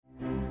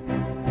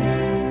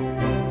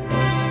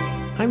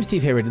I'm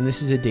Steve Hayward, and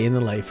this is A Day in the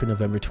Life for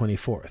November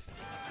 24th.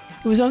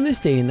 It was on this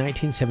day in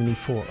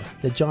 1974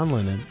 that John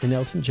Lennon and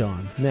Elton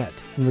John met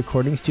in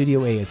Recording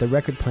Studio A at the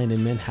record plant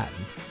in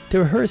Manhattan to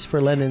rehearse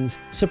for Lennon's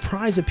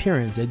surprise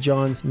appearance at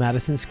John's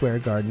Madison Square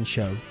Garden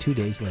show 2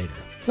 days later.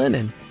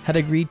 Lennon had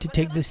agreed to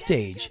take the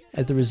stage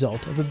as the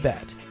result of a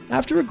bet.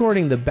 After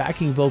recording the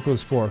backing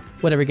vocals for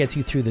Whatever Gets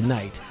You Through the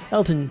Night,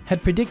 Elton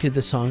had predicted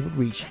the song would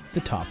reach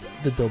the top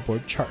of the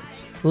Billboard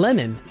charts.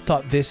 Lennon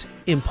thought this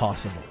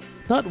impossible.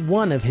 Not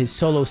one of his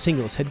solo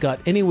singles had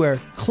got anywhere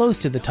close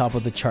to the top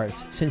of the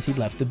charts since he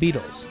left the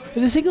Beatles. If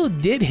the single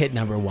did hit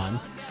number one,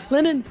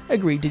 Lennon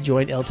agreed to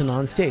join Elton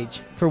on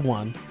stage for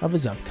one of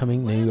his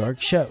upcoming New York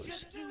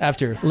shows.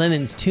 After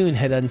Lennon's tune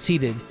had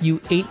unseated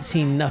You Ain't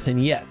Seen Nothin'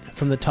 Yet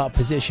from the top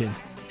position,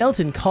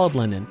 Elton called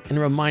Lennon and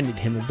reminded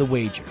him of the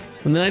wager.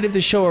 When the night of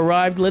the show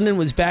arrived, Lennon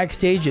was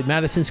backstage at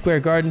Madison Square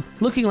Garden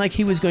looking like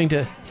he was going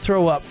to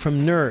throw up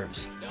from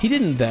nerves. He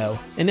didn't though,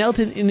 and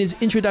Elton in his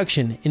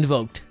introduction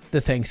invoked the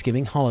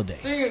Thanksgiving holiday.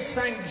 Seeing it's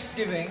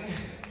Thanksgiving,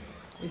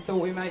 we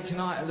thought we'd make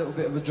tonight a little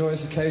bit of a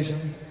joyous occasion.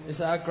 It's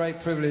our great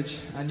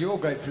privilege, and your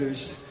great privilege,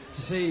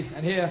 to see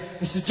and hear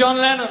Mr. John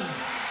Lennon.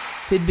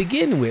 They'd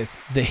begin with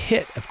the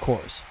hit, of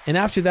course, and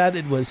after that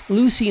it was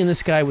Lucy in the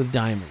Sky with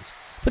Diamonds.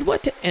 But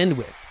what to end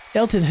with?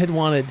 Elton had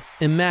wanted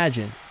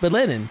Imagine, but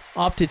Lennon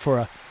opted for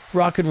a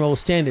rock and roll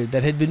standard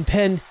that had been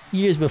penned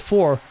years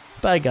before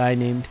by a guy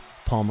named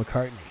Paul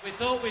McCartney. We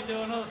thought we'd do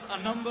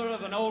a number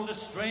of an old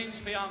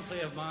estranged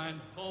fiancé of mine,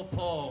 called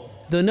Paul.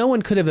 Though no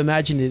one could have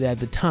imagined it at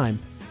the time,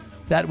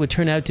 that would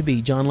turn out to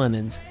be John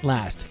Lennon's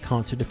last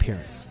concert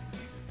appearance.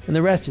 And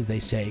the rest, as they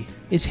say,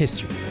 is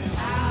history.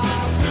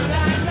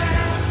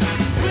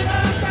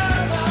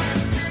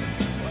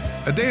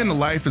 A Day in the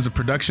Life is a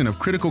production of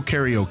Critical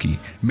Karaoke,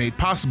 made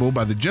possible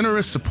by the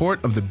generous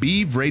support of the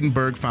B.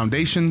 Vradenberg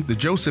Foundation, the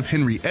Joseph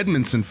Henry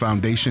Edmondson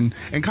Foundation,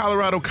 and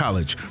Colorado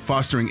College,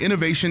 fostering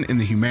innovation in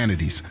the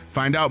humanities.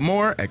 Find out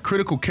more at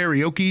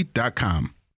criticalkaraoke.com.